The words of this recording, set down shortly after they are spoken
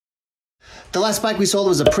The last bike we sold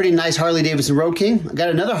was a pretty nice Harley-Davidson Road King. I got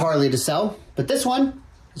another Harley to sell, but this one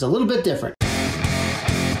is a little bit different.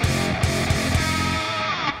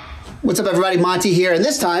 What's up, everybody? Monty here, and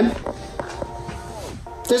this time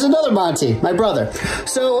there's another Monty, my brother.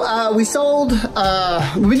 So we sold,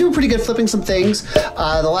 we've been doing pretty good flipping some things.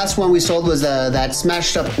 The last one we sold was that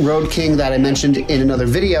smashed up Road King that I mentioned in another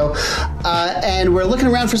video. And we're looking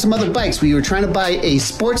around for some other bikes. We were trying to buy a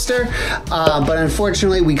Sportster, but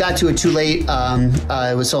unfortunately we got to it too late.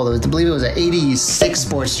 It was sold, I believe it was an 86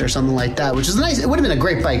 Sportster or something like that, which is nice. It would have been a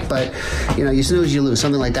great bike, but you know, you snooze, you lose,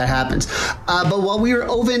 something like that happens. But while we were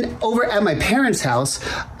over at my parents' house,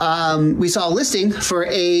 we saw a listing for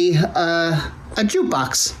a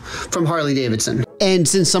jukebox from Harley-Davidson. And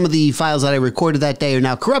since some of the files that I recorded that day are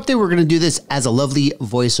now corrupted, we're going to do this as a lovely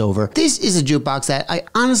voiceover. This is a jukebox that I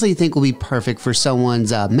honestly think will be perfect for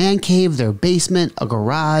someone's man cave, their basement, a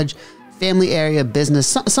garage, family area,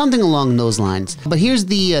 business, something along those lines. But here's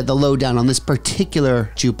the lowdown on this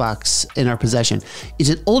particular jukebox in our possession. It's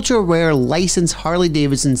an ultra rare licensed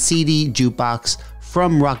Harley-Davidson CD jukebox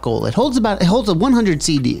from Rock-Ola. It holds 100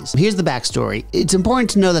 CDs. Here's the backstory. It's important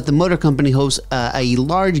to know that the motor company hosts a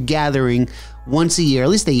large gathering once a year, at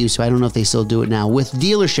least they used to, I don't know if they still do it now, with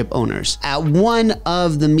dealership owners. At one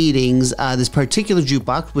of the meetings, this particular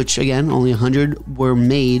jukebox, which again, only 100 were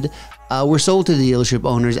made, were sold to the dealership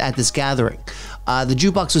owners at this gathering. The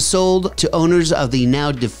jukebox was sold to owners of the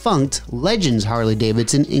now defunct Legends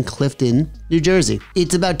Harley-Davidson in Clifton, New Jersey.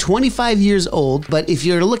 It's about 25 years old, but if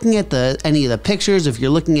you're looking at any of the pictures, if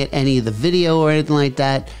you're looking at any of the video or anything like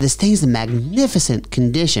that, this thing's in magnificent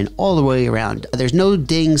condition all the way around. There's no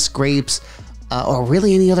dings, scrapes, or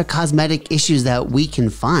really any other cosmetic issues that we can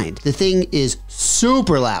find. The thing is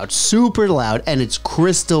super loud, and it's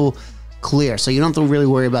crystal clear, so you don't have to really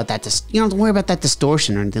worry about that. You don't have to worry about that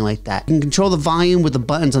distortion or anything like that. You can control the volume with the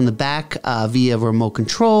buttons on the back via remote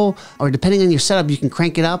control, or depending on your setup, you can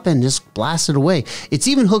crank it up and just blast it away. It's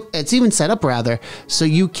even set up rather, so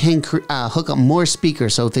you can hook up more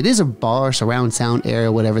speakers. So if it is a bar, surround sound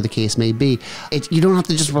area, whatever the case may be, you don't have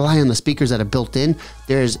to just rely on the speakers that are built in.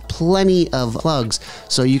 There's plenty of plugs,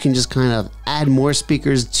 so you can just kind of add more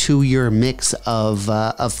speakers to your mix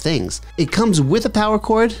of things. It comes with a power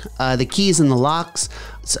cord, the keys and the locks,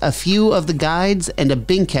 a few of the guides, and a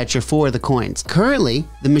bin catcher for the coins. Currently,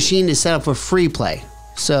 the machine is set up for free play,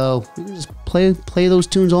 so you can just play those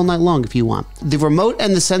tunes all night long if you want. The remote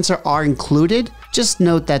and the sensor are included. Just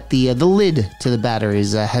note that the lid to the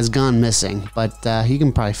batteries has gone missing, but you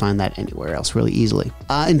can probably find that anywhere else really easily.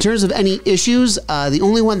 In terms of any issues, the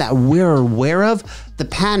only one that we're aware of, the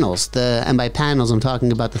panels, and by panels I'm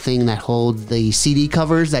talking about the thing that holds the CD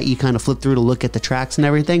covers that you kind of flip through to look at the tracks and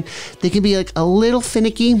everything. They can be like a little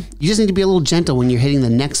finicky. You just need to be a little gentle when you're hitting the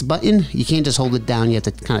next button. You can't just hold it down, you have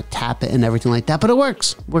to kind of tap it and everything like that, but it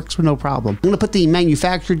works with no problem. I'm gonna put the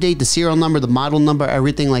manufacturer date, the serial number, the model number,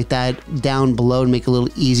 everything like that down below to make it a little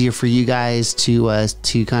easier for you guys to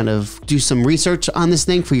kind of do some research on this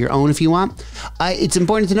thing for your own if you want. It's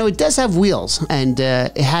important to know it does have wheels, and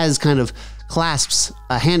it has kind of clasps,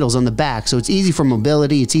 handles on the back, so it's easy for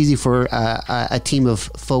mobility. It's easy for a team of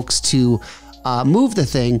folks to move the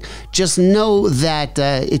thing. Just know that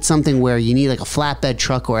it's something where you need like a flatbed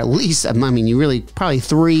truck, or at least, I mean, you really probably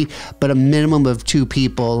 3, but a minimum of 2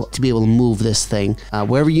 people to be able to move this thing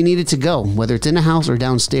wherever you need it to go, whether it's in a house or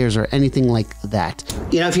downstairs or anything like that.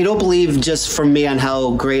 You know, if you don't believe just from me on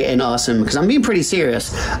how great and awesome, because I'm being pretty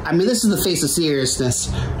serious, I mean, this is the face of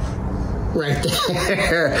seriousness right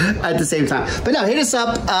there at the same time. But no, hit us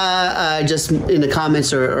up just in the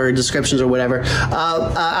comments or descriptions or whatever.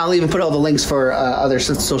 I'll even put all the links for other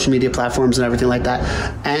social media platforms and everything like that.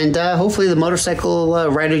 And hopefully the motorcycle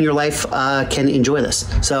rider in your life can enjoy this.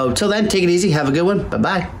 So till then, take it easy. Have a good one.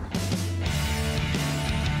 Bye-bye.